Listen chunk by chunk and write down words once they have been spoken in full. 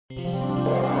Hello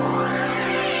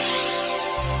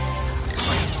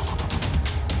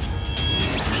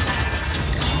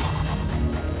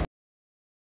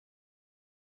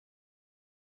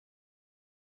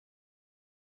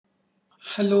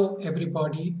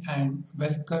everybody and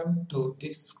welcome to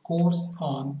this course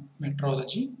on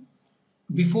metrology.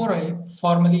 Before I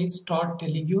formally start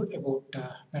telling you about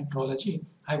metrology,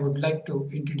 I would like to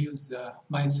introduce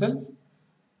myself.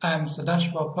 I am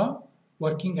Sadash Bappa,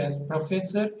 working as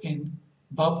professor in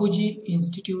Bapuji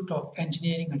Institute of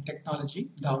Engineering and Technology,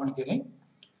 Davangere.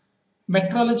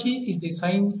 Metrology is the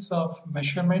science of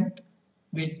measurement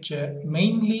which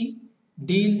mainly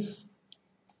deals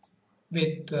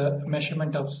with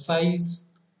measurement of size,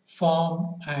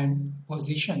 form and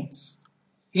positions.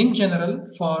 In general,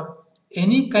 for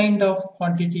any kind of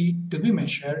quantity to be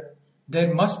measured,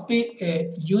 there must be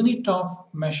a unit of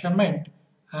measurement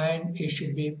and it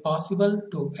should be possible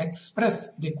to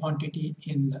express the quantity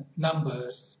in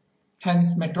numbers.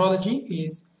 Hence, metrology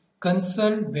is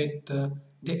concerned with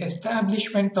the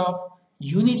establishment of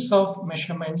units of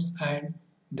measurements and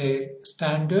their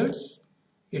standards.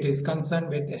 It is concerned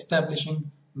with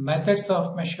establishing methods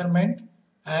of measurement,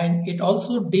 and it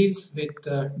also deals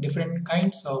with different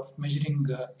kinds of measuring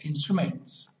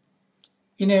instruments.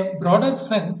 In a broader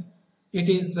sense, it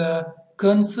is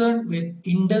concerned with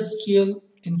industrial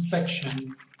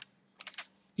inspection.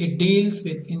 It deals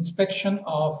with inspection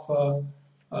of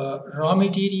raw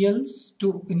materials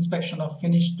to inspection of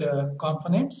finished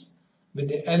components with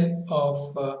the help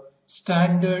of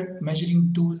standard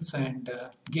measuring tools and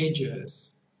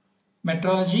gauges.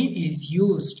 Metrology is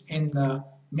used in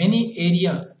many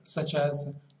areas such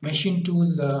as machine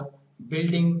tool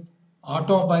building,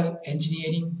 automobile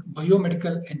engineering,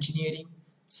 biomedical engineering,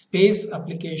 space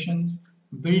applications,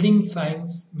 building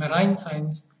science, marine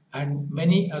science, and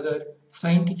many other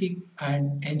scientific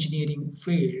and engineering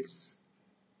fields.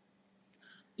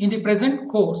 In the present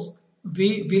course,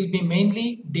 we will be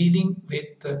mainly dealing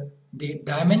with the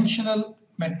dimensional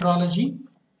metrology,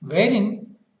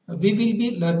 wherein we will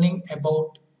be learning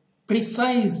about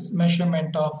precise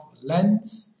measurement of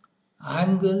lengths,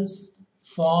 angles,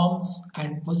 forms,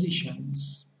 and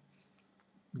positions.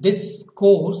 This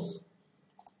course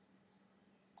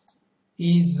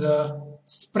is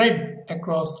spread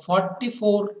across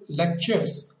 44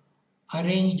 lectures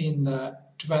arranged in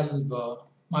 12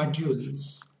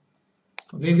 modules.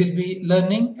 We will be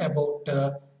learning about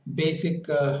basic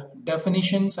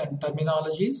definitions and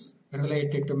terminologies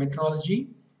related to metrology,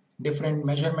 different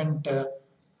measurement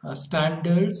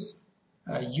standards,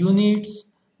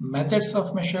 units, methods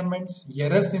of measurements,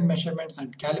 errors in measurements,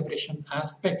 and calibration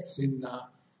aspects in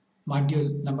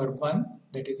module number 1,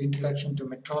 that is Introduction to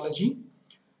Metrology.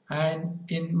 And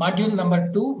in module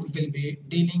number 2, we will be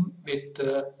dealing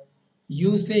with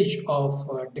usage of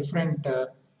different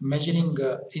measuring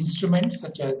instruments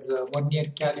such as vernier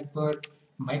caliper,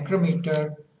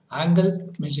 micrometer,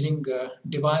 angle measuring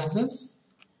devices.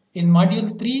 In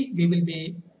module 3, we will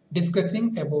be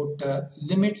discussing about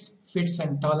limits, fits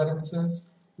and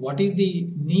tolerances. What is the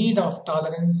need of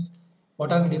tolerance?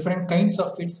 What are the different kinds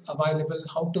of fits available?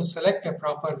 How to select a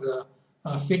proper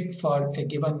fit for a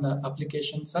given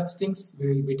application? Such things we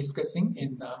will be discussing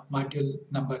in module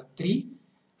number 3.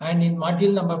 And in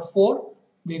module number 4,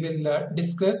 we will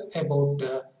discuss about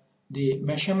the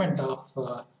measurement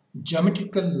of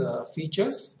geometrical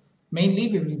features.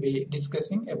 Mainly, we will be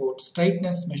discussing about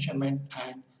straightness measurement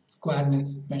and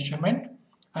squareness measurement.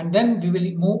 And then we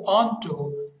will move on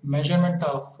to measurement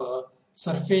of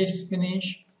surface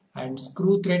finish and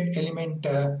screw thread element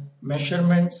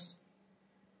measurements,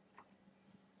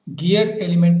 gear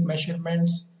element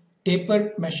measurements,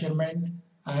 taper measurement,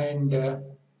 and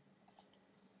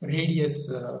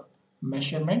radius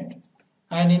measurement.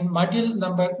 And in module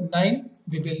number 9,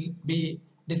 we will be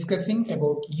discussing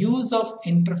about use of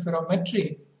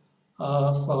interferometry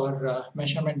for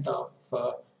measurement of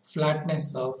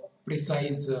flatness of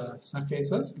precise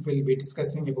surfaces. We will be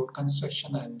discussing about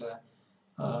construction and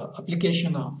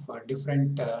application of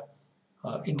different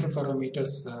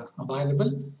interferometers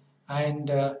available. And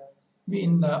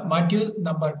in module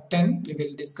number 10, we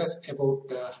will discuss about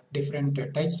different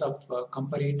types of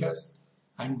comparators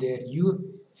and their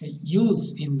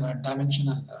use in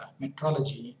dimensional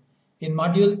metrology. In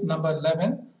module number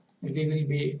 11, we will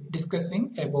be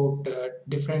discussing about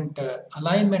different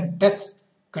alignment tests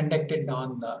conducted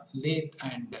on lathe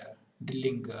and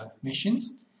drilling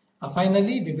machines.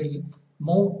 Finally, we will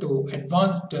move to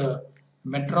advanced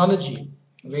metrology,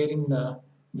 wherein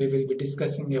we will be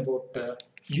discussing about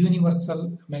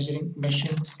universal measuring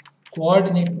machines,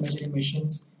 coordinate measuring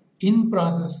machines,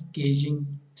 in-process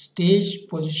gauging, stage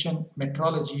position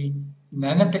metrology,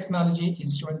 nanotechnology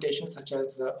instrumentation such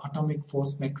as atomic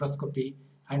force microscopy,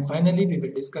 and finally we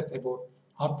will discuss about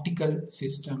optical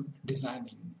system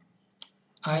designing.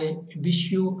 I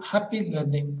wish you happy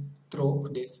learning through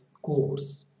this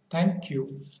course. Thank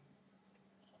you.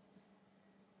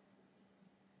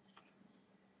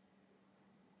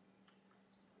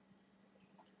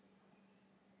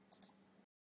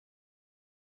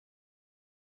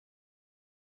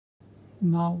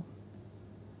 Now,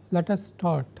 let us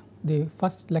start the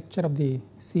first lecture of the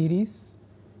series.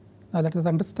 Now, let us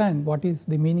understand what is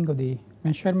the meaning of the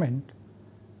measurement.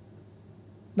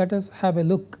 Let us have a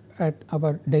look at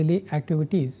our daily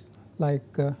activities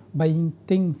like buying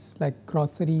things like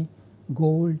grocery,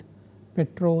 gold,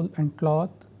 petrol and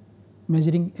cloth,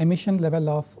 measuring emission level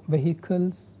of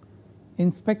vehicles,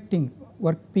 inspecting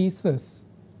workpieces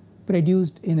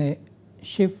produced in a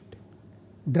shift,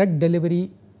 drug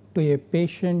delivery to a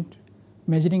patient,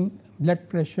 measuring blood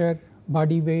pressure,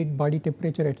 body weight, body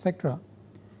temperature, etc.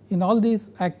 In all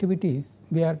these activities,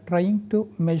 we are trying to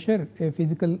measure a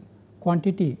physical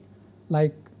quantity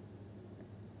like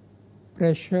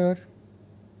pressure,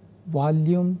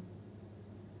 volume,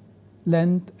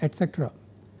 length, etc.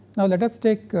 Now, let us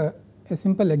take a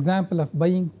simple example of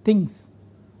buying things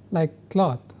like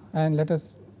cloth, and let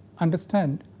us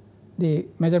understand the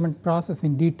measurement process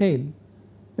in detail.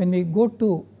 When we go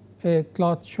to a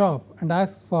cloth shop and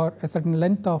ask for a certain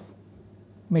length of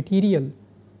material,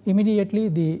 immediately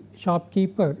the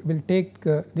shopkeeper will take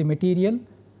the material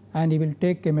and he will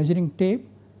take a measuring tape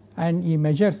and he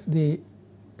measures the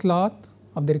cloth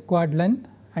of the required length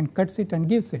and cuts it and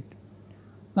gives it.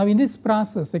 Now, in this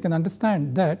process we can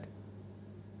understand that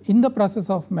in the process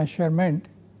of measurement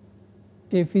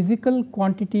a physical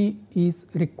quantity is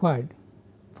required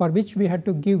for which we had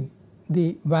to give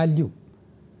the value,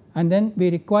 and then we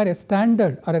require a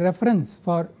standard or a reference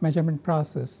for measurement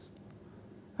process,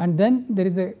 and then there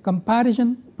is a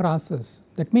comparison process.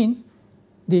 That means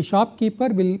the shopkeeper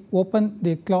will open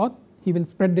the cloth, he will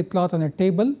spread the cloth on a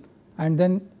table, and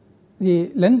then the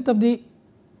length of the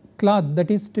cloth that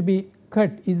is to be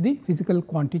cut is the physical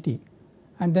quantity,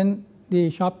 and then the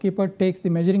shopkeeper takes the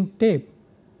measuring tape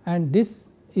and this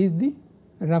is the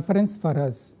reference for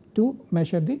us to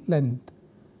measure the length,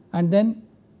 and then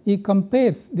he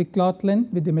compares the cloth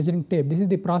length with the measuring tape. This is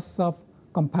the process of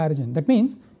comparison. That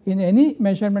means in any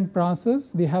measurement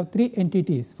process we have three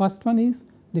entities. First one is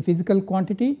the physical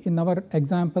quantity, in our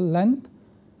example length,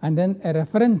 and then a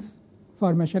reference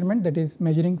for measurement, that is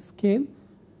measuring scale,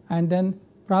 and then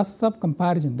process of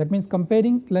comparison, that means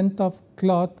comparing length of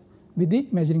cloth with the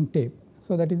measuring tape.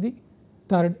 So, that is the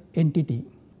third entity.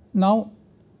 Now,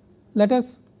 let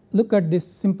us look at this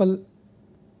simple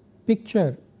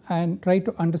picture and try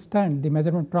to understand the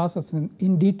measurement process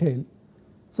in detail.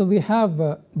 So, we have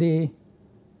the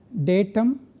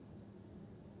datum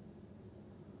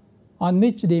on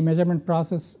which the measurement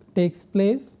process takes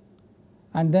place,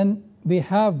 and then we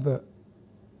have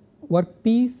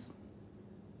workpiece.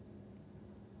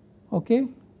 Okay.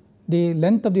 The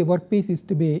length of the workpiece is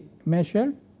to be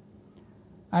measured,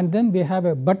 and then we have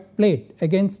a butt plate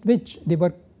against which the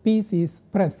workpiece is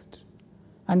pressed,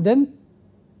 and then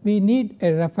we need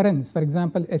a reference, for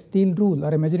example a steel rule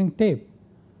or a measuring tape,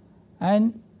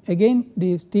 and again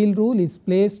the steel rule is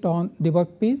placed on the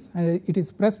workpiece and it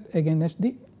is pressed against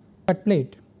the butt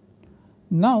plate.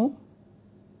 Now,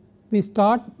 we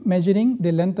start measuring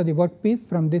the length of the workpiece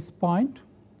from this point,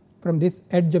 from this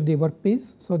edge of the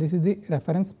workpiece. So, this is the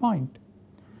reference point,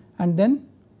 and then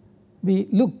we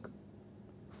look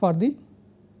for the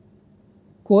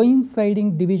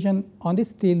coinciding division on the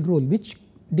steel rule, which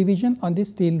division on the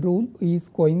steel rule is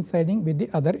coinciding with the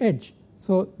other edge.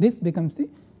 So, this becomes the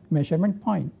measurement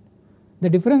point. The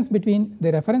difference between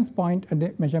the reference point and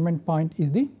the measurement point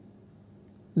is the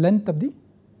length of the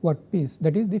workpiece,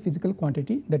 that is the physical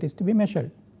quantity that is to be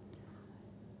measured.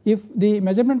 If the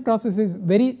measurement process is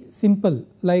very simple,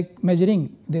 like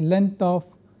measuring the length of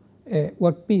a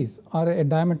workpiece or a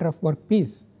diameter of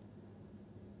workpiece,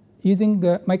 using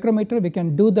the micrometer we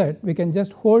can do that. We can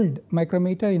just hold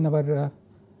micrometer in our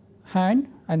hand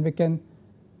and we can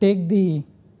take the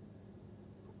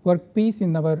workpiece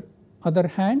in our other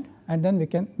hand and then we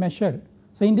can measure.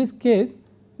 So, in this case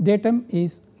datum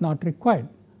is not required.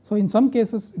 So, in some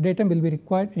cases datum will be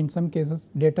required, in some cases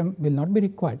datum will not be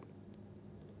required.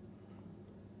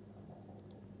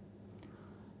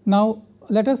 Now,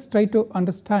 let us try to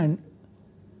understand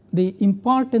the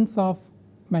importance of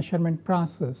measurement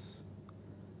process.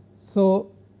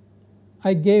 So,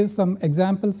 I gave some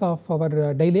examples of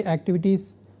our daily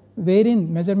activities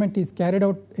wherein measurement is carried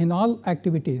out in all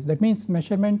activities. That means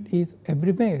measurement is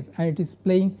everywhere and it is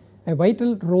playing a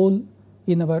vital role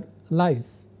in our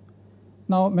lives.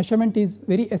 Now, measurement is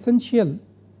very essential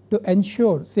to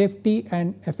ensure safety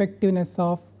and effectiveness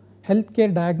of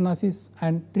healthcare diagnosis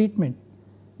and treatment.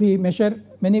 We measure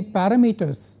many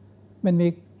parameters when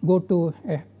we go to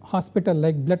a hospital,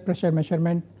 like blood pressure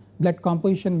measurement, blood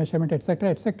composition measurement, etc.,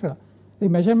 etc. The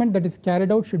measurement that is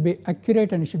carried out should be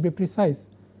accurate and it should be precise,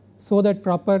 so that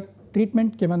proper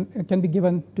treatment can be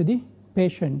given to the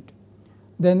patient.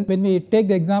 Then when we take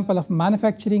the example of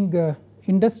manufacturing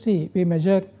industry, we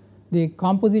measure the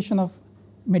composition of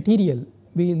material.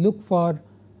 We look for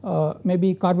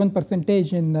maybe carbon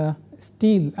percentage in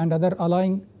steel and other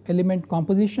alloying element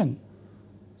composition.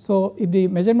 So, if the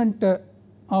measurement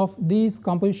of these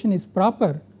composition is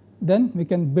proper, then we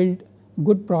can build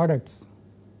good products.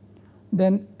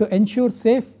 Then to ensure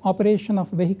safe operation of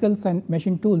vehicles and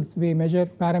machine tools, we measure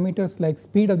parameters like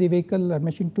speed of the vehicle or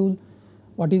machine tool,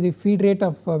 what is the feed rate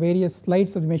of various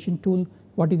slides of the machine tool,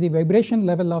 what is the vibration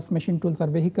level of machine tools or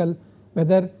vehicle,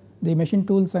 whether the machine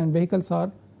tools and vehicles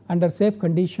are under safe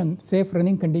condition, safe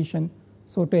running condition.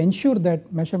 So, to ensure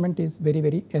that measurement is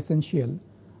very essential.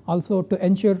 Also to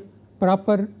ensure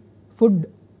proper food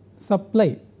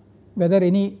supply, whether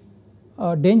any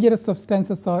dangerous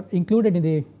substances are included in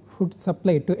the food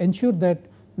supply, to ensure that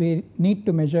we need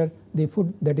to measure the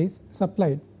food that is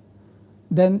supplied.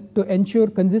 Then to ensure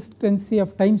consistency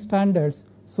of time standards,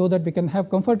 so that we can have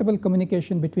comfortable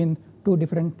communication between two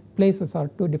different places or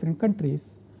two different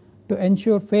countries. To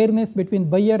ensure fairness between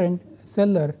buyer and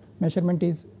seller, measurement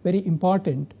is very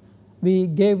important. We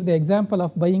gave the example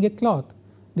of buying a cloth.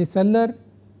 The seller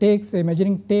takes a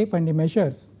measuring tape and he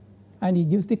measures and he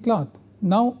gives the cloth.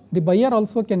 Now, the buyer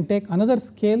also can take another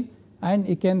scale and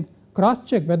he can cross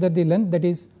check whether the length that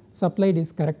is supplied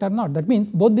is correct or not. That means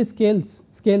both the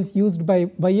scales used by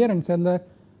buyer and seller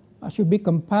should be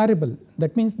comparable.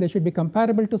 That means they should be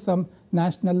comparable to some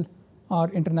national or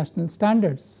international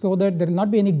standards, so that there will not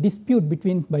be any dispute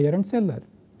between buyer and seller.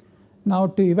 Now,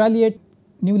 to evaluate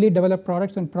newly developed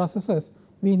products and processes,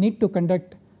 we need to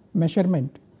conduct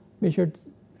measurement. We should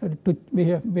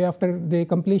after the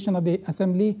completion of the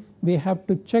assembly, we have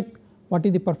to check what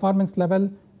is the performance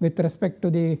level with respect to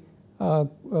the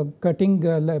cutting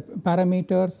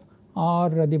parameters or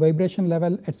the vibration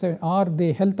level, etc., or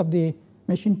the health of the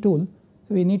machine tool.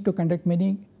 So, we need to conduct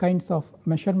many kinds of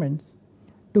measurements.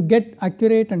 To get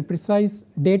accurate and precise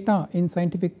data in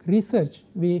scientific research,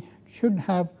 we should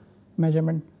have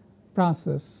measurement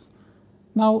process.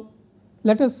 Now,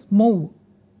 let us move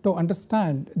to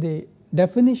understand the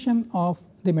definition of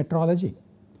the metrology.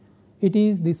 It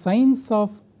is the science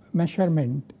of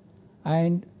measurement,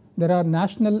 and there are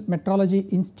national metrology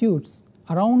institutes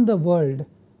around the world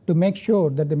to make sure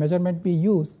that the measurement we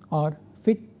use are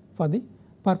fit for the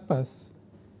purpose.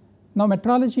 Now,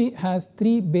 metrology has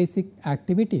three basic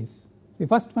activities. The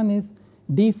first one is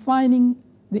defining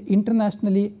the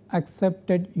internationally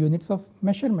accepted units of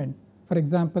measurement, for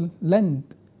example,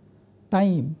 length,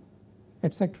 time,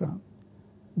 etc.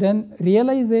 Then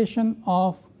realization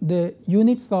of the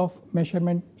units of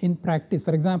measurement in practice.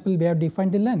 For example, we have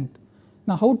defined the length.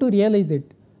 Now, how to realize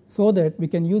it so that we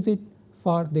can use it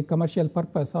for the commercial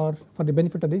purpose or for the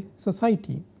benefit of the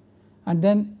society. And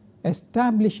then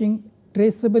establishing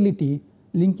traceability,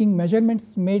 linking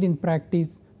measurements made in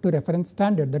practice to reference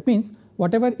standard. That means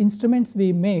whatever instruments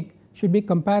we make should be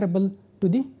comparable to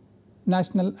the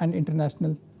national and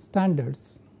international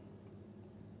standards.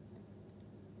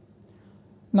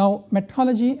 Now,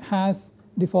 metrology has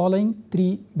the following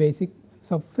three basic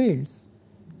subfields: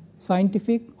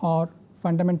 scientific or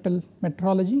fundamental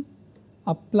metrology,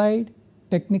 applied,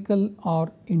 technical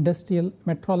or industrial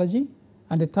metrology,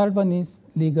 and the third one is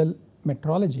legal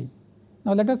metrology.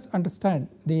 Now, let us understand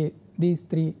these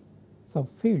three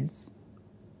subfields.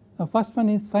 The first one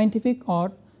is scientific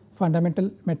or fundamental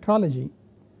metrology.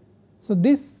 So,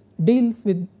 this deals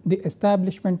with the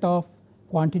establishment of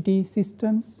quantity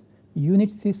systems,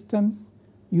 unit systems,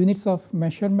 units of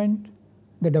measurement,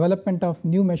 the development of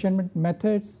new measurement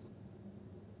methods,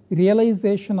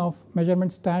 realization of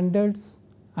measurement standards,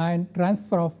 and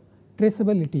transfer of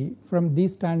traceability from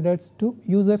these standards to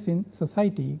users in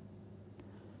society.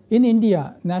 In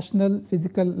India, National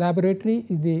Physical Laboratory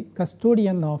is the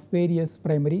custodian of various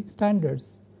primary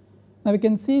standards. Now, we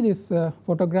can see this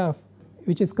photograph,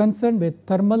 which is concerned with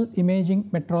thermal imaging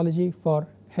metrology for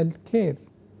healthcare.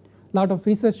 Lot of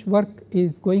research work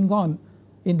is going on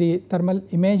in the thermal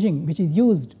imaging, which is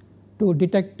used to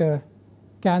detect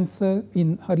cancer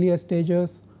in earlier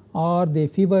stages, or the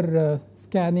fever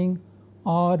scanning,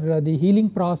 or the healing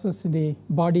process in the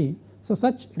body. So,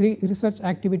 such research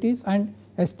activities and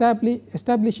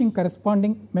establishing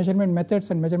corresponding measurement methods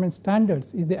and measurement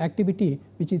standards is the activity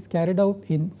which is carried out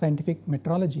in scientific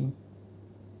metrology.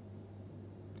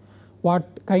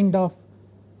 What kind of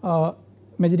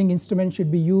measuring instruments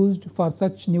should be used for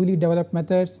such newly developed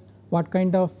methods, what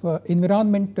kind of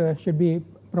environment should be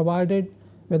provided,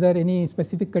 whether any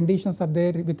specific conditions are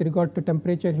there with regard to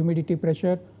temperature, humidity,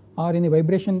 pressure, or any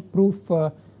vibration proof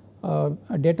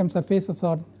datum surfaces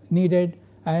are needed,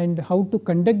 and how to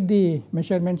conduct the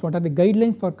measurements, what are the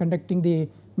guidelines for conducting the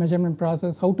measurement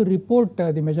process, how to report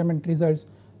the measurement results.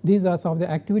 These are some of the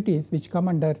activities which come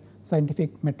under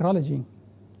scientific metrology.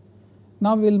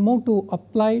 Now, we will move to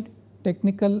applied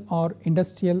technical or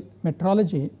industrial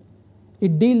metrology.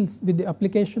 It deals with the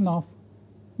application of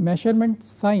measurement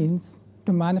science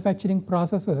to manufacturing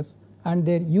processes and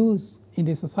their use in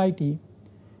the society.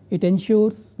 It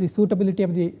ensures the suitability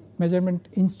of the measurement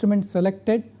instruments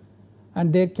selected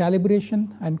and their calibration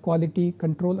and quality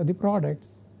control of the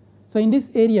products. So, in this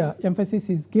area emphasis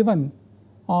is given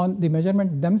on the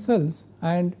measurement themselves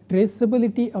and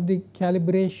traceability of the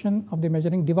calibration of the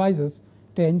measuring devices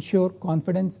to ensure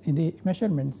confidence in the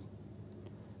measurements.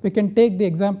 We can take the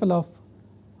example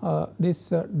of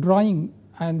this drawing,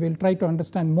 and we will try to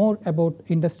understand more about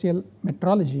industrial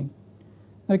metrology.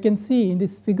 Now, you can see in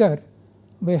this figure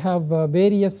we have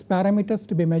various parameters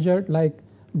to be measured, like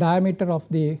diameter of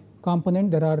the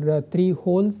component. There are 3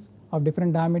 holes of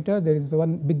different diameter. There is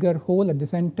one bigger hole at the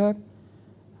center,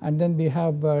 and then we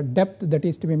have depth that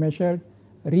is to be measured.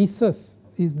 Recess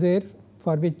is there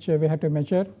for which we have to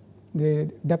measure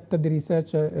the depth of the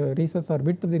recess or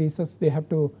width of the recess we have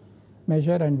to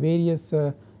measure, and various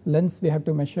lengths we have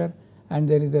to measure, and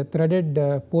there is a threaded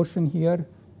portion here.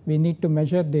 We need to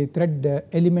measure the thread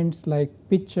elements like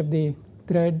pitch of the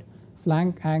thread,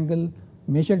 flank angle,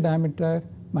 measure diameter,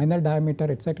 minor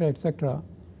diameter, etc., etc.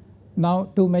 Now,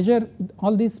 to measure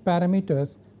all these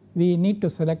parameters, we need to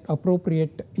select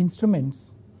appropriate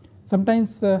instruments.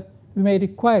 Sometimes we may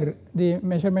require the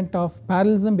measurement of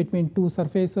parallelism between 2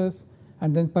 surfaces,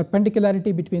 and then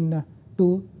perpendicularity between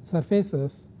 2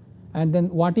 surfaces, and then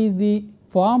what is the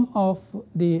form of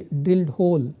the drilled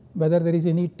hole, whether there is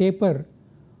any taper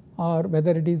or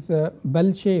whether it is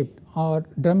bell shaped or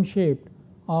drum shaped,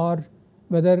 or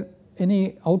whether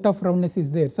any out of roundness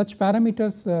is there. Such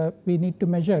parameters we need to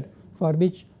measure, for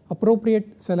which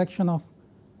appropriate selection of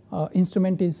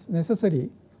instrument is necessary.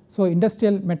 So,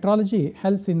 industrial metrology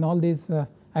helps in all these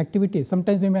activities.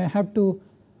 Sometimes we may have to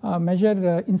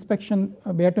measure inspection,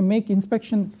 we have to make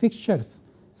inspection fixtures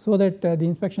so that the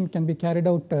inspection can be carried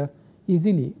out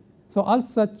easily. So, all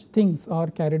such things are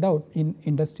carried out in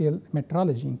industrial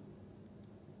metrology.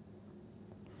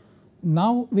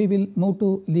 Now, we will move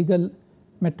to legal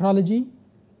metrology,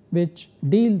 which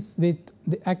deals with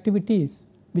the activities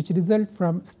which result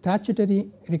from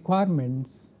statutory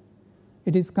requirements.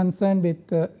 It is concerned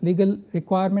with legal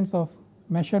requirements of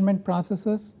measurement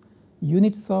processes,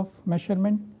 units of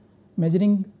measurement,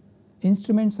 measuring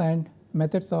instruments, and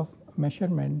methods of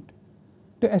measurement,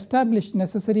 to establish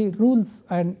necessary rules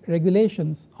and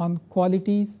regulations on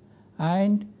qualities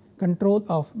and control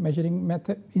of measuring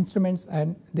instruments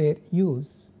and their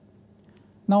use.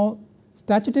 Now,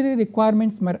 statutory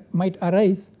requirements might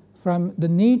arise from the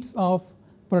needs of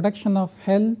protection of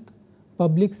health,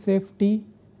 public safety,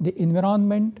 the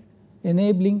environment,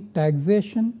 enabling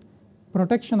taxation,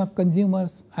 protection of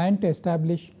consumers, and to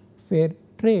establish fair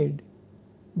trade.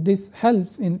 This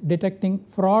helps in detecting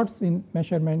frauds in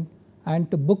measurement and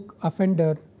to book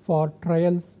offender for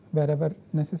trials wherever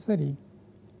necessary.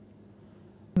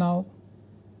 Now,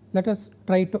 let us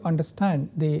try to understand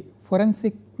the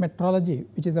forensic metrology,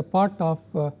 which is a part of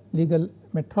legal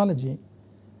metrology.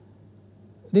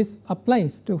 This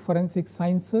applies to forensic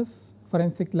sciences.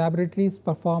 Forensic laboratories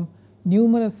perform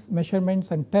numerous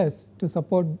measurements and tests to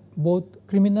support both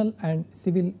criminal and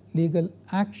civil legal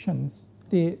actions.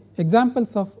 The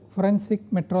examples of forensic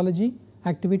metrology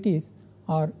activities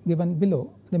are given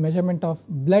below: the measurement of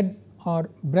blood or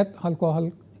breath alcohol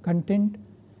content,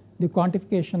 the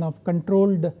quantification of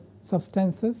controlled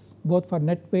substances both for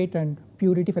net weight and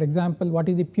purity. For example, what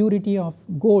is the purity of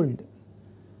gold?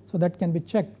 So, that can be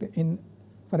checked in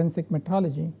forensic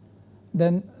metrology.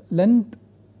 Then length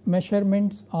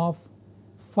measurements of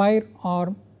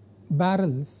firearm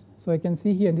barrels. So, you can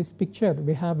see here in this picture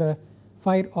we have a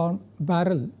firearm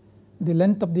barrel. The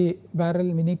length of the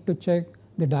barrel we need to check,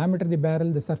 the diameter of the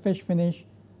barrel, the surface finish,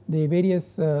 the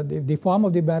various the form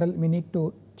of the barrel we need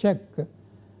to check,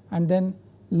 and then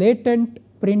latent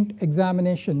print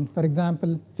examination, for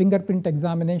example fingerprint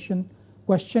examination,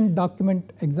 question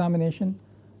document examination,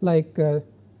 like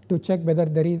to check whether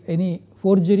there is any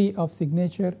forgery of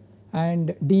signature,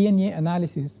 and DNA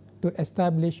analysis to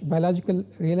establish biological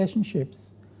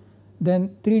relationships.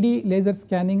 Then 3D laser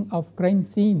scanning of crime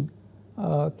scene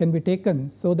can be taken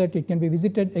so that it can be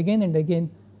visited again and again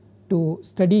to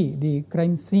study the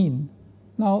crime scene.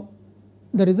 Now,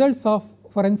 the results of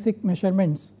forensic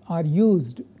measurements are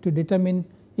used to determine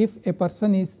if a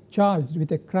person is charged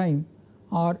with a crime,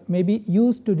 or may be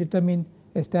used to determine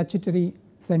a statutory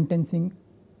sentencing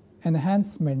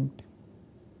enhancement.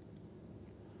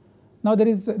 Now,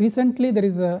 recently there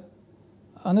is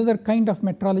another kind of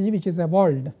metrology which is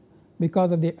evolved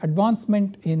because of the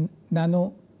advancement in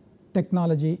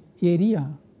nanotechnology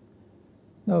area.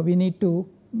 Now, we need to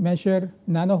measure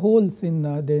nanoholes in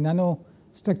the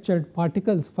nanostructured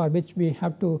particles, for which we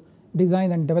have to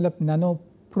design and develop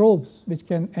nanoprobes which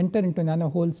can enter into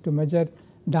nanoholes to measure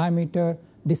diameter,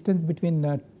 distance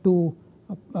between two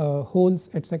holes,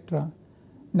 etc.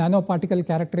 Nanoparticle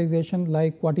characterization,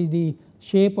 like what is the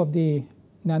shape of the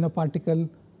nanoparticle,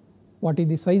 what is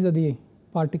the size of the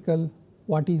particle,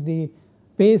 what is the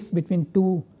space between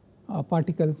two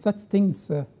particles, such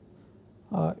things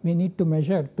we need to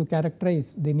measure to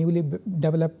characterize the newly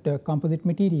developed composite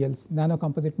materials,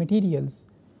 nanocomposite materials.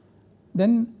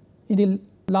 Then in the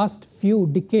last few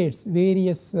decades,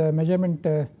 various measurement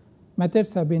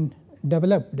methods have been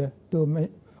developed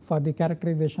for the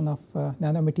characterization of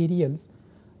nanomaterials,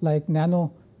 like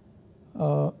nano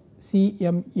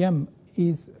CMM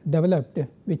is developed,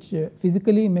 which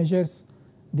physically measures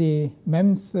the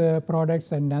MEMS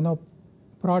products and nano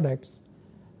products,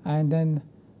 and then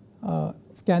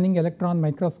scanning electron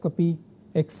microscopy,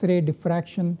 X-ray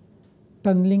diffraction,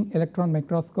 tunneling electron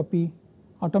microscopy,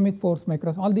 atomic force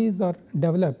microscopy, all these are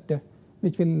developed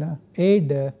which will aid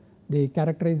the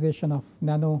characterization of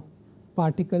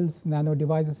nanoparticles, nano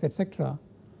devices, etc.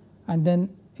 And then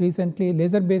recently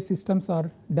laser based systems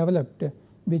are developed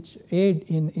which aid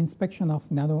in inspection of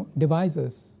nano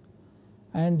devices,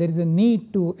 and there is a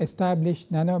need to establish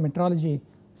nanometrology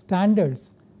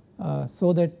standards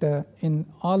so that in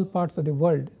all parts of the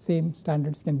world same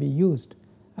standards can be used,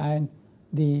 and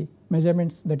the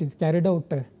measurements that is carried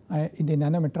out in the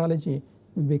nanometrology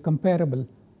will be comparable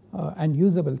and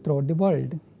usable throughout the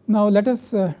world. Now, let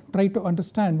us try to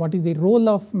understand what is the role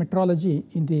of metrology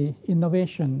in the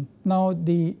innovation. Now,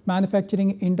 the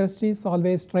manufacturing industries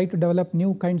always try to develop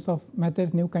new kinds of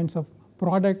methods, new kinds of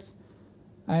products,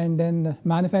 and then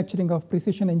manufacturing of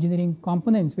precision engineering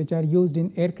components which are used in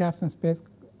aircrafts and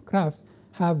spacecrafts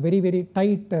have very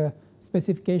tight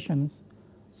specifications.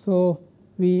 So,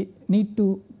 we need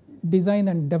to design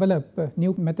and develop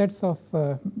new methods of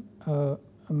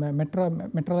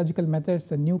metrological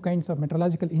methods and new kinds of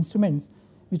metrological instruments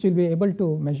which will be able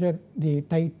to measure the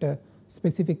tight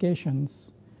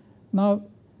specifications. Now,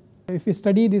 if we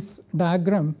study this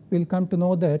diagram, we will come to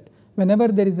know that whenever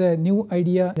there is a new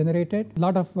idea generated, a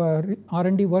lot of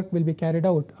R&D work will be carried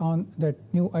out on that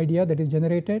new idea that is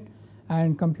generated,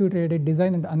 and computer aided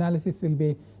design and analysis will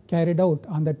be carried out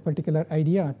on that particular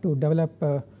idea to develop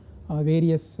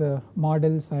various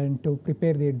models and to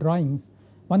prepare the drawings.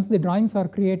 Once the drawings are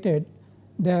created,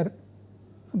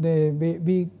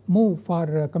 we move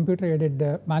for computer aided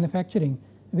manufacturing,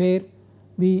 where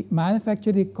we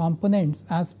manufacture the components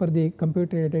as per the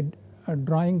computer aided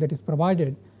drawing that is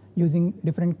provided using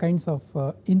different kinds of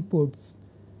inputs.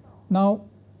 Now,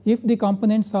 if the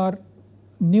components are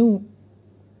new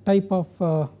type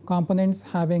of components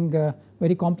having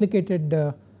very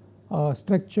complicated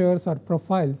structures or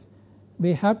profiles,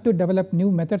 we have to develop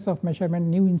new methods of measurement,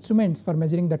 new instruments for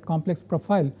measuring that complex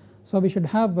profile. So, we should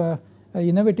have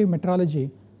innovative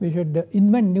metrology, we should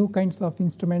invent new kinds of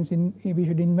instruments, we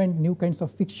should invent new kinds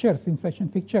of fixtures, inspection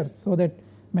fixtures, so that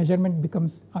measurement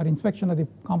becomes, or inspection of the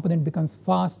component becomes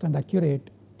fast and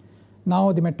accurate.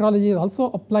 Now, the metrology is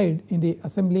also applied in the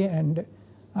assembly and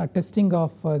testing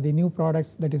of the new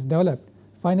products that is developed.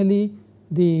 Finally,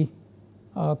 the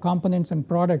components and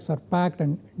products are packed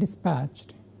and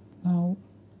dispatched. Now,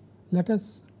 let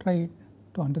us try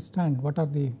to understand what are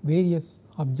the various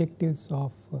objectives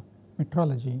of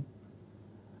metrology.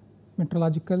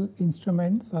 Metrological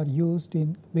instruments are used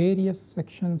in various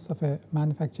sections of a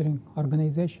manufacturing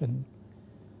organization.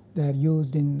 They are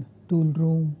used in tool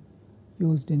room,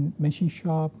 used in machine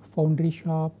shop, foundry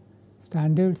shop,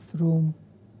 standards room,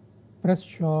 press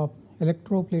shop,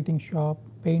 electroplating shop,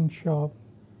 paint shop.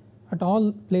 At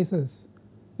all places,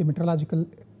 the metrological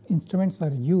instruments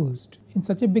are used. In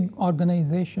such a big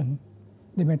organization,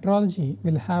 the metrology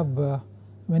will have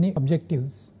many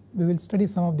objectives. We will study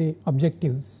some of the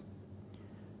objectives.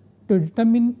 To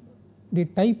determine the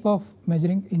type of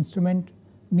measuring instrument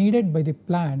needed by the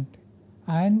plant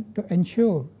and to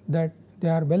ensure that they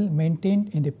are well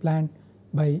maintained in the plant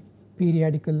by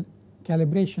periodical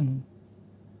calibration.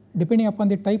 Depending upon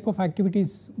the type of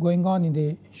activities going on in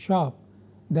the shop,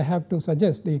 they have to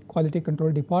suggest, the quality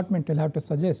control department will have to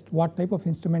suggest what type of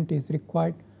instrument is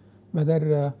required,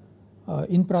 whether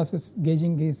in process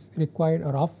gauging is required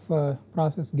or off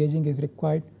process gauging is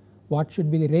required, what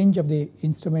should be the range of the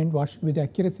instrument, what should be the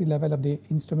accuracy level of the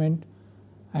instrument,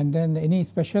 and then any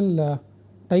special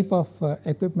type of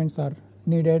equipments are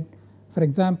needed. For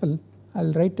example, I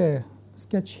will write a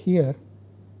sketch here.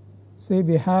 Say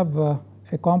we have a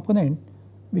component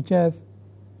which has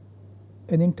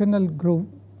an internal groove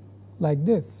like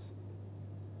this.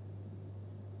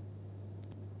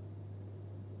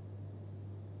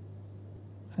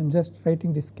 I am just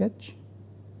writing the sketch.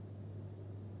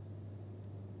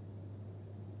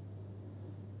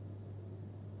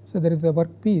 So there is a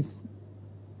workpiece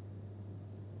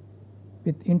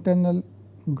with internal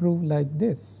groove like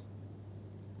this.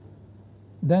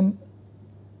 Then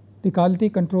the quality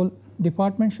control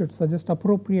department should suggest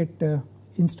appropriate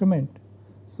instrument.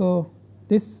 So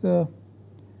this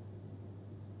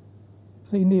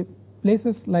so in the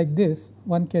places like this,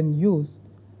 one can use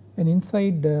an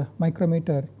inside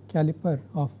micrometer caliper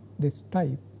of this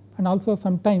type, and also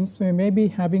sometimes we may be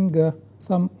having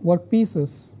some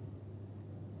workpieces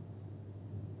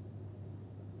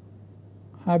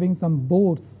having some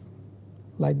bores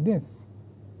like this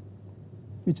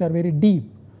which are very deep.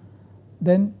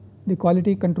 Then the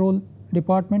quality control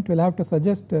department will have to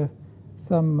suggest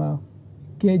some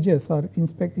gauges or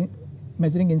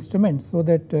measuring instruments so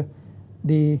that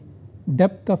the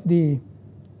depth of the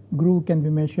groove can be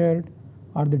measured,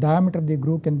 or the diameter of the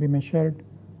groove can be measured,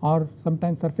 or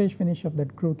sometimes surface finish of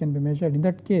that groove can be measured. In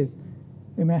that case,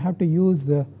 we may have to use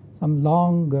some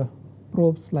long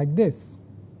probes like this.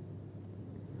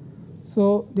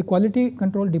 So the quality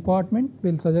control department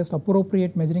will suggest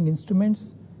appropriate measuring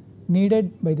instruments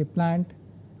needed by the plant,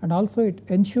 and also it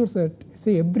ensures that,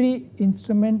 say, every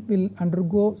instrument will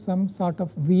undergo some sort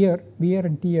of wear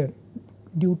and tear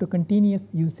due to continuous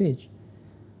usage.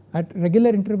 At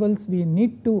regular intervals, we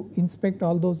need to inspect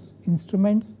all those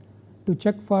instruments to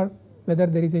check for whether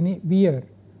there is any wear.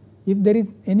 If there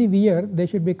is any wear, they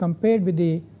should be compared with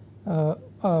the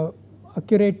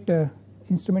accurate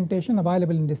instrumentation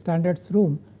available in the standards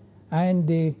room, and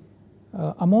the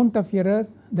amount of error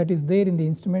that is there in the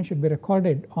instrument should be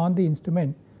recorded on the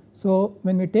instrument. So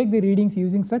when we take the readings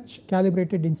using such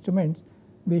calibrated instruments,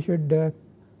 we should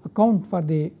account for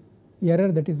the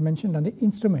error that is mentioned on the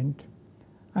instrument.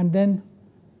 And then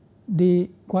the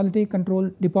quality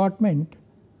control department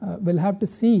will have to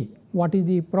see what is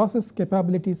the process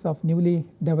capabilities of newly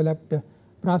developed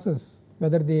process,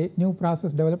 whether the new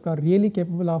process developed are really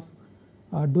capable of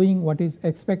doing what is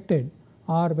expected,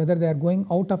 or whether they are going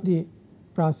out of the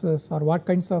process, or what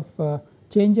kinds of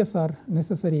changes are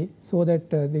necessary so that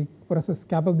the process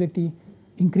capability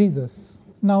increases.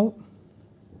 Now,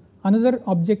 another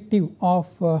objective of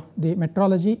the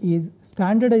metrology is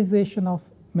standardization of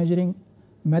measuring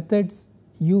methods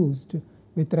used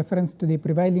with reference to the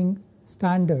prevailing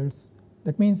standards.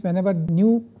 That means whenever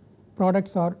new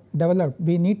products are developed,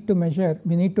 we need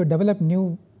to develop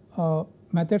new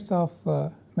methods of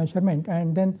measurement,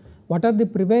 and then what are the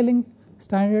prevailing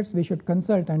standards we should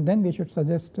consult, and then we should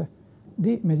suggest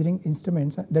the measuring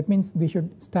instruments. That means we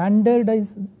should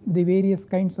standardize the various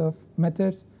kinds of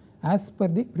methods as per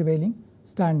the prevailing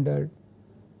standard.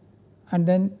 And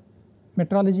then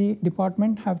metrology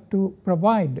department have to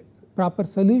provide proper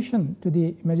solution to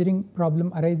the measuring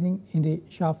problem arising in the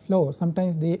shop floor.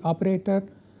 Sometimes the operator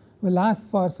will ask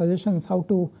for suggestions how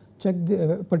to check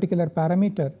the particular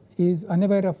parameter, is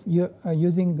unaware of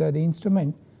using the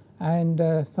instrument,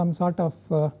 and some sort of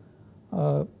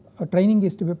training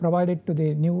is to be provided to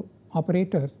the new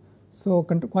operators. So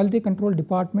quality control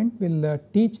department will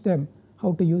teach them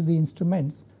how to use the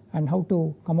instruments and how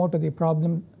to come out of the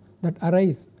problem that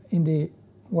arise in the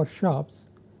workshops.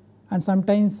 And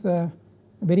sometimes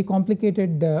very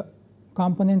complicated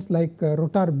components like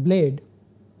rotor blade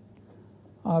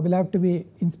will have to be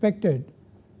inspected.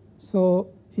 So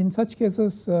in such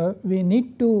cases we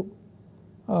need to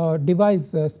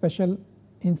devise special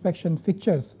inspection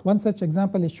fixtures. One such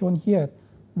example is shown here.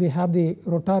 We have the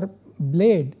rotor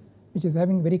blade which is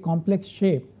having very complex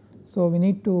shape. So we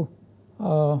need to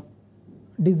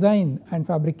design and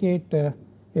fabricate a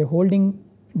holding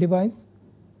device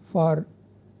for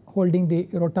holding the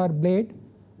rotor blade,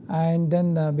 and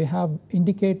then we have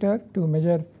indicator to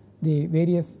measure the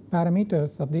various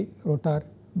parameters of the rotor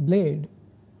blade.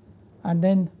 And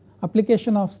then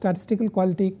application of statistical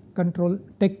quality control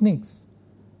techniques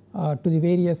to the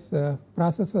various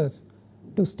processes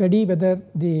to study whether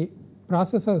the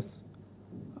processes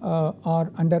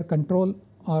are under control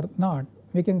or not.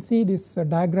 We can see this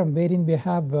diagram wherein we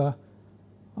have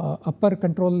upper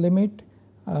control limit,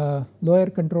 lower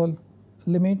control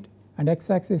limit, and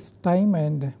x-axis time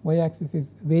and y-axis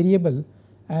is variable,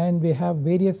 and we have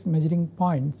various measuring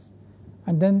points,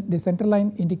 and then the center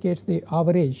line indicates the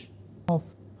average of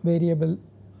variable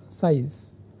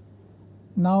size.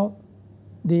 Now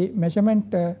the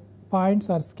measurement points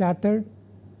are scattered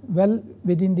well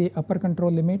within the upper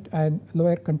control limit and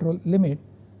lower control limit.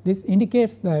 This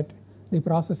indicates that the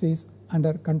process is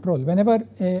under control. Whenever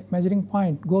a measuring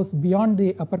point goes beyond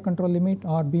the upper control limit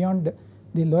or beyond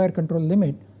the lower control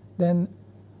limit, then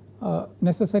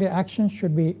necessary action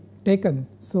should be taken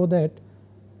so that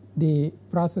the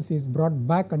process is brought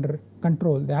back under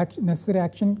control. The necessary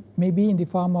action may be in the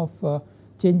form of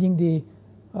changing the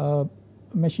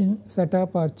machine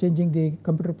setup or changing the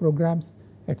computer programs,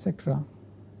 etc.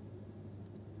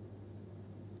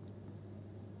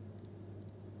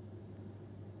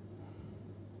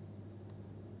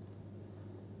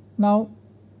 Now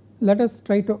let us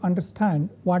try to understand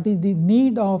what is the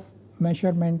need of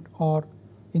measurement or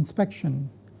inspection.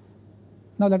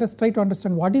 Now let us try to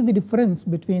understand what is the difference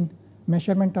between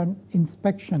measurement and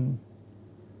inspection.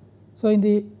 So in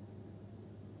the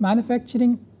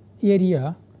manufacturing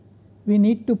area, we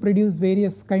need to produce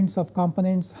various kinds of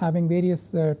components having various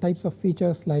types of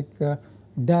features like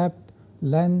depth,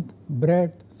 length,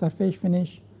 breadth, surface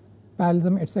finish,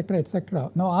 parallelism, etc.,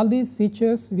 etc. Now all these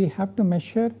features we have to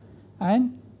measure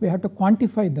and we have to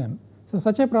quantify them. So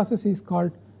such a process is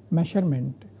called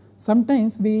measurement.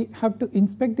 Sometimes we have to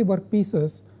inspect the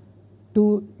workpieces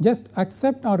to just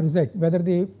accept or reject whether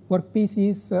the workpiece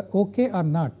is okay or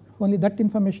not. Only that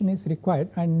information is required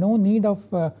and no need of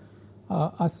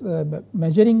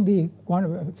measuring the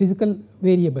physical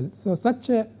variable. So such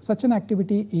an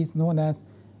activity is known as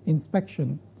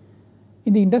inspection.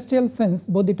 In the industrial sense,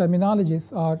 both the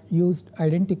terminologies are used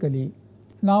identically.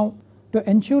 Now to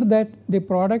ensure that the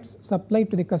products supplied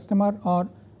to the customer are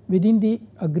within the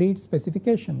agreed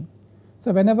specification.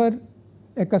 So whenever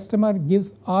a customer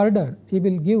gives order, he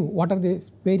will give what are the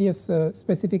various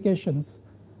specifications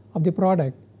of the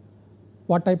product,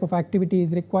 what type of activity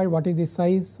is required, what is the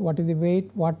size, what is the weight,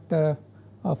 what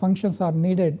functions are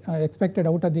needed, expected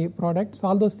out of the product. So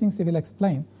all those things he will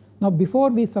explain. Now before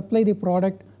we supply the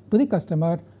product to the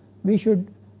customer, we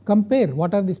should compare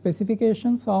what are the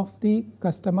specifications of the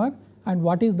customer and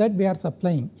what is that we are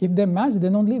supplying. If they match,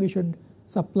 then only we should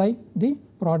supply the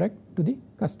product to the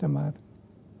customer.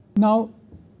 Now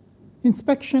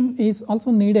inspection is also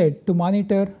needed to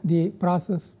monitor the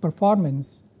process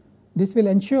performance. This will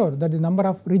ensure that the number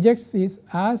of rejects is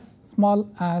as small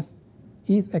as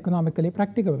is economically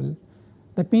practicable.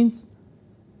 That means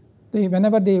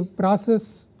whenever the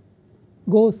process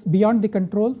goes beyond the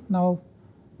control, now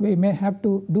we may have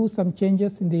to do some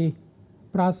changes in the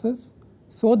process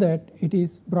so that it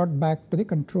is brought back to the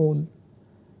control.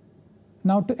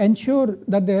 Now to ensure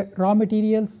that the raw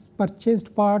materials,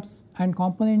 purchased parts and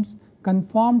components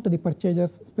conform to the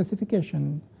purchaser's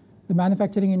specification, the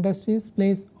manufacturing industries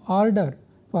place order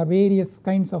for various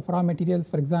kinds of raw materials,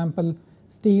 for example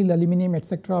steel, aluminum,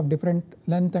 etc. of different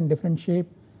length and different shape.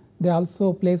 They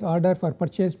also place order for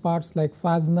purchased parts like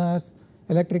fasteners,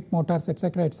 electric motors,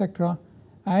 etc., etc.,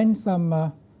 and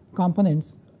some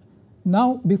components.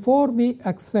 Now before we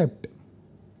accept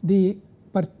the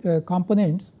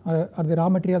components or the raw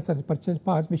materials as purchased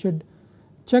parts, we should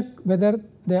check whether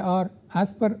they are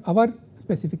as per our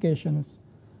specifications.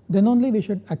 Then only we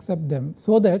should accept them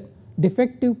so that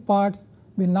defective parts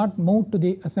will not move to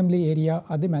the assembly area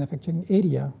or the manufacturing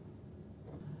area.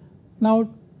 Now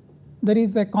there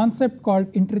is a concept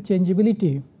called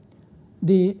interchangeability.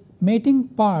 The mating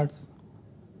parts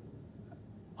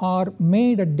are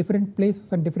made at different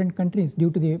places and different countries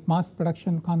due to the mass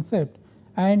production concept,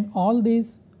 and all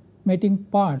these mating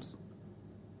parts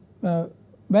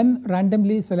when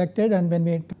randomly selected and when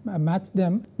we match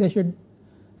them, they should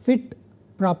fit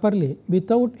properly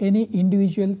without any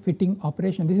individual fitting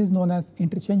operation. This is known as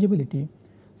interchangeability.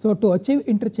 So to achieve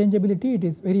interchangeability, it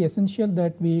is very essential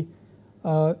that we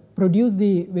produce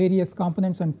the various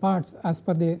components and parts as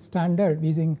per the standard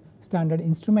using standard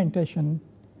instrumentation,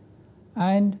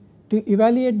 and to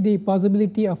evaluate the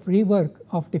possibility of rework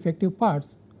of defective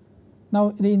parts.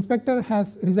 Now the inspector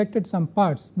has rejected some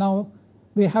parts. Now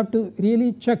we have to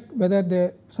really check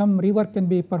whether some rework can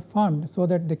be performed so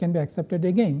that they can be accepted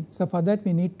again. So for that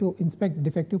we need to inspect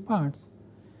defective parts.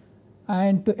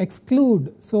 and to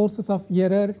exclude sources of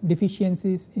error,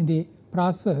 deficiencies in the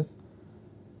process,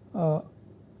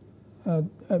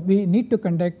 we need to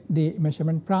conduct the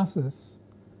measurement process.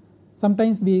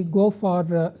 Sometimes we go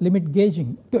for limit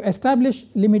gauging. To establish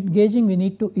limit gauging, we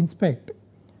need to inspect.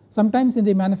 Sometimes in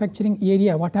the manufacturing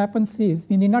area, what happens is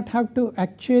we need not have to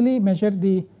actually measure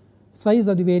the size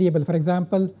of the variable. For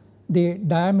example, the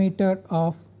diameter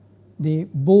of the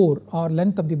bore or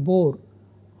length of the bore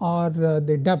or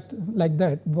the depth, like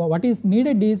that. What is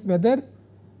needed is whether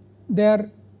they are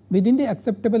within the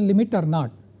acceptable limit or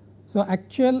not. So,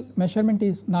 actual measurement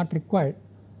is not required.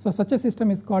 So, such a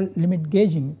system is called limit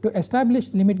gauging. To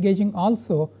establish limit gauging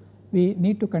also, we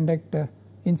need to conduct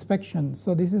inspection.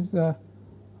 So, this is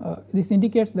this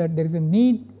indicates that there is a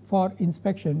need for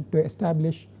inspection to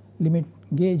establish limit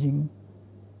gauging.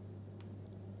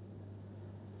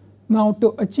 Now,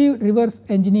 to achieve reverse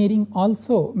engineering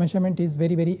also, measurement is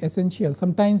very essential.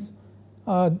 Sometimes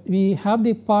we have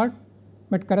the part,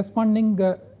 but corresponding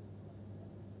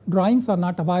drawings are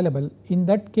not available. In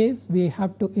that case, we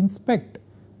have to inspect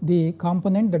the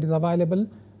component that is available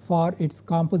for its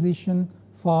composition,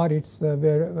 for its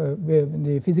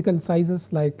the physical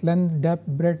sizes like length, depth,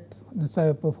 breadth, the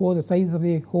size of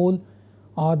the hole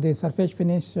or the surface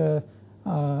finish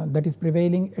that is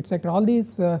prevailing, etc. All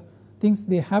these things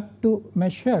we have to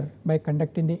measure by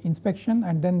conducting the inspection,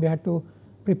 and then we have to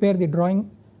prepare the drawing,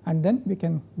 and then we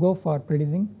can go for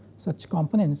producing such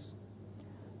components.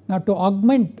 Now, to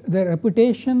augment the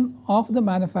reputation of the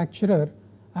manufacturer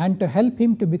and to help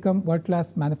him to become world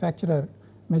class manufacturer,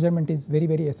 measurement is very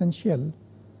essential.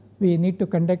 We need to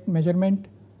conduct measurement,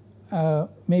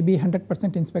 maybe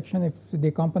 100% inspection if the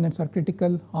components are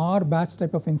critical, or batch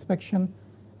type of inspection,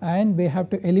 and we have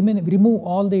to remove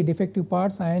all the defective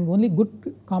parts, and only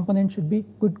good components should be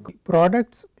good.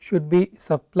 Products should be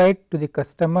supplied to the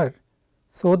customer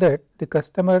so that the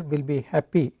customer will be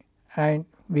happy and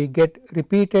we get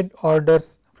repeated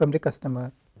orders from the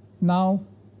customer. Now,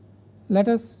 let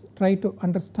us try to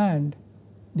understand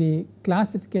the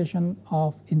classification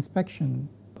of inspection,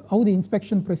 how the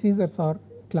inspection procedures are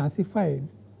classified.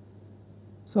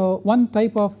 So, one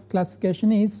type of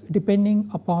classification is depending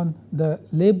upon the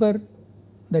labor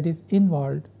that is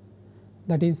involved,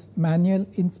 that is manual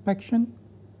inspection,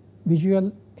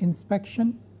 visual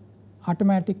inspection,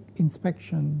 automatic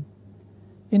inspection.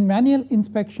 In manual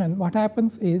inspection, what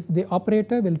happens is the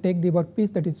operator will take the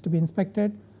workpiece that is to be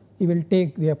inspected, he will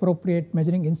take the appropriate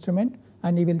measuring instrument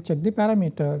and he will check the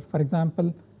parameter, for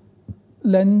example,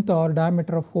 length or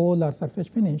diameter of hole or surface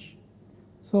finish.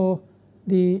 So,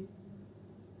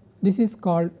 this is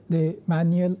called the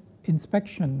manual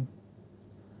inspection.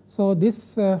 So,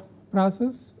 this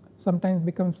process sometimes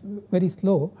becomes very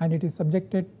slow and it is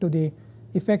subjected to the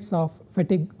effects of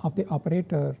fatigue of the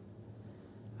operator.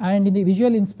 And in the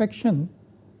visual inspection,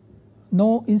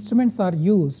 no instruments are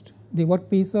used, the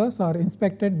workpieces are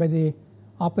inspected by the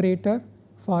operator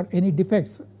for any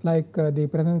defects like the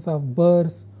presence of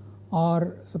burrs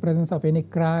or the presence of any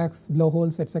cracks,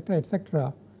 blowholes, etc.,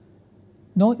 etc.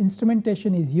 No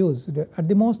instrumentation is used. At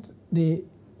the most, the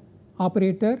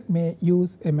operator may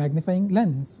use a magnifying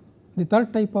lens. The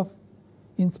third type of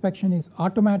inspection is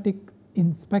automatic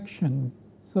inspection.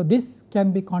 So, this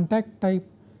can be contact type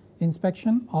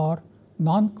inspection or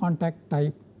non-contact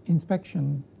type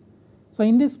inspection. So,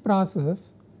 in this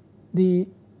process, the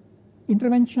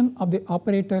intervention of the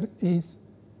operator is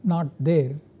not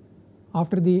there.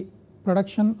 After the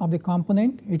production of the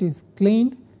component, it is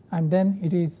cleaned and then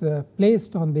it is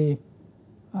placed on the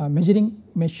measuring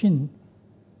machine.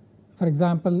 For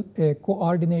example, a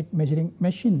coordinate measuring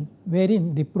machine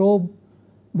wherein the probe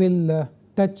will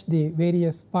touch the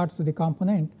various parts of the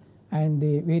component and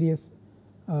the various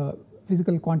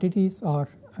physical quantities are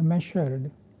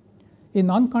measured. In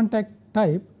non-contact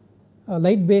type,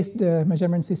 light based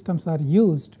measurement systems are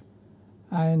used,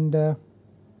 and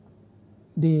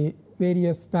the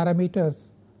various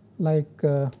parameters like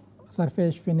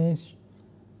surface finish,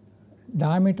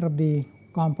 diameter of the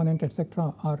component,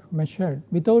 etc. are measured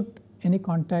without any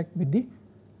contact with the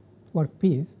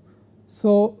workpiece.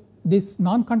 So, this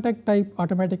non-contact type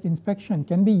automatic inspection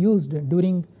can be used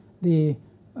during the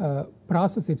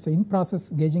process itself. In process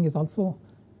gauging is also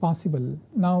possible.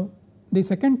 Now, the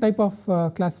second type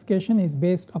of classification is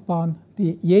based upon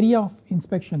the area of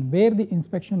inspection, where the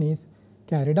inspection is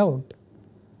carried out.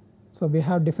 So, we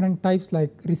have different types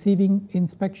like receiving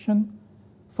inspection,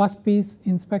 first piece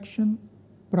inspection,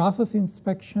 process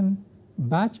inspection,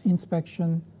 batch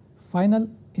inspection, final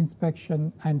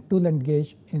inspection, and tool and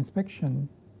gauge inspection.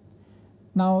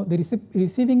 Now, the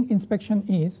receiving inspection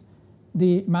is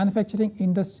the manufacturing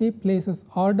industry places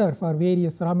order for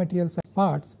various raw materials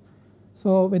parts.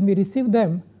 So when we receive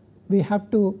them, we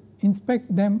have to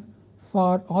inspect them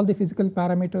for all the physical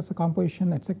parameters, the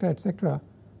composition, etc., etc.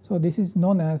 So this is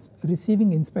known as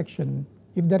receiving inspection.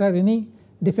 If there are any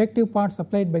defective parts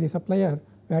supplied by the supplier,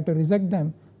 we have to reject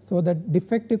them so that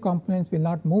defective components will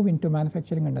not move into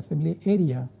manufacturing and assembly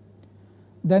area.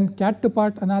 Then CAD to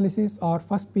part analysis or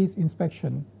first piece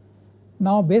inspection.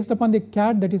 Now based upon the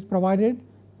CAD that is provided,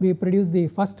 we produce the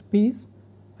first piece,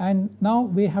 and now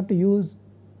we have to use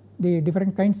the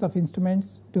different kinds of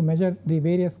instruments to measure the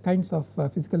various kinds of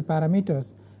physical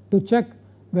parameters to check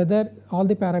whether all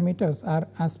the parameters are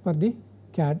as per the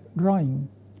CAD drawing.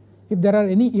 If there are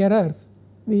any errors,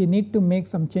 we need to make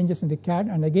some changes in the CAD,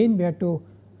 and again we have to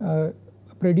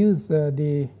produce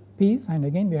the piece, and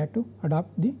again we have to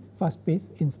adopt the first piece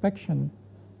inspection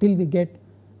till we get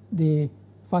the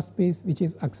first piece which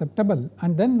is acceptable,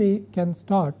 and then we can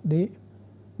start the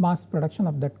mass production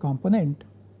of that component.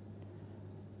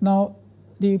 Now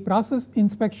the process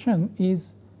inspection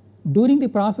is during the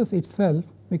process itself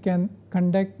we can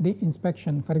conduct the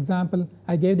inspection. For example,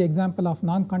 I gave the example of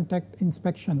non-contact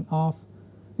inspection of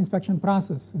inspection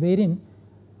process, wherein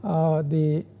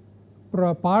the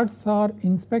parts are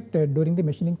inspected during the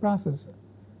machining process.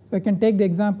 So I can take the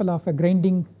example of a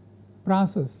grinding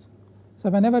process. So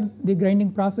whenever the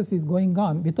grinding process is going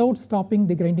on, without stopping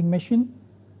the grinding machine,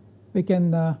 we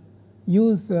can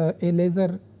use a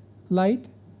laser light.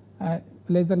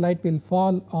 Laser light will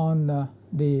fall on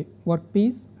the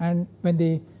workpiece, and when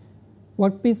the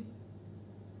workpiece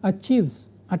attains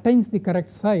the correct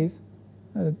size,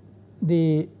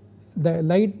 the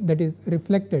light that is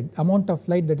reflected, amount of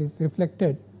light that is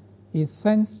reflected is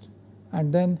sensed,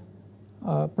 and then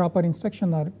proper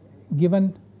instructions are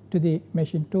given to the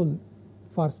machine tool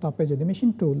for stoppage of the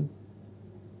machine tool.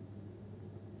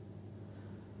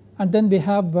 And then we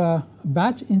have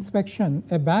batch inspection.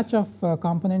 A batch of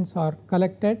components are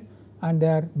collected and they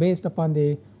are based upon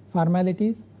the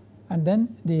formalities, and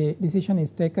then the decision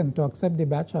is taken to accept the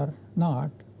batch or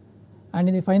not. And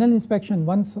in the final inspection,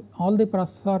 once all the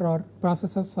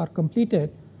processes are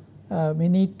completed, we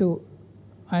need to,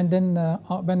 and then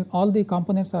when all the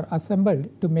components are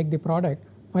assembled to make the product,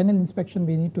 final inspection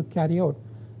we need to carry out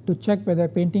to check whether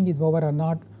painting is over or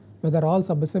not, whether all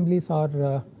sub-assemblies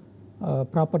are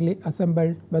properly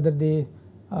assembled, whether the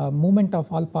movement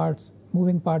of all parts,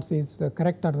 moving parts is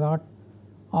correct or not,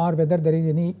 or whether there is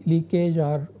any leakage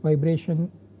or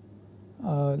vibration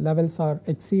levels are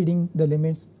exceeding the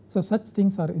limits. So such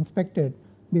things are inspected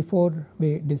before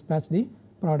we dispatch the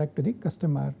product to the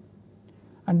customer.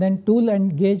 And then tool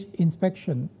and gauge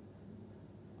inspection.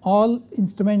 All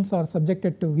instruments are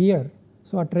subjected to wear.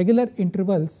 So at regular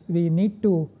intervals we need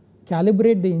to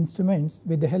calibrate the instruments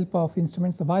with the help of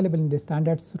instruments available in the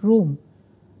standards room,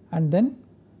 and then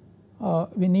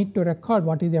we need to record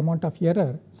what is the amount of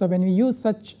error. So when we use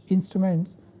such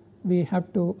instruments, we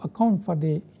have to account for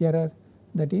the error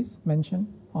that is mentioned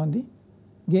on the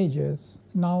gauges.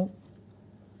 Now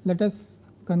let us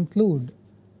conclude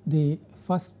the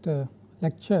first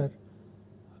lecture.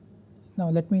 Now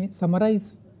let me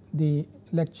summarize the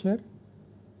lecture.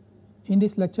 In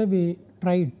this lecture we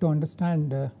tried to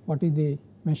understand what is the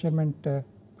measurement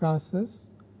process,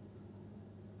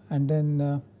 and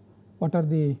then what are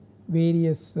the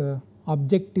various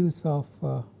objectives of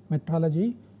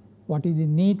metrology, what is the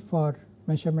need for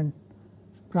measurement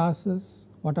process,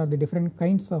 what are the different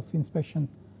kinds of inspection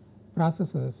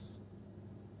processes.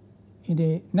 In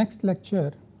the next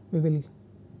lecture we will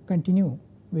continue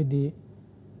with the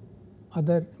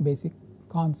other basic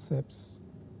concepts.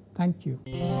 Thank you.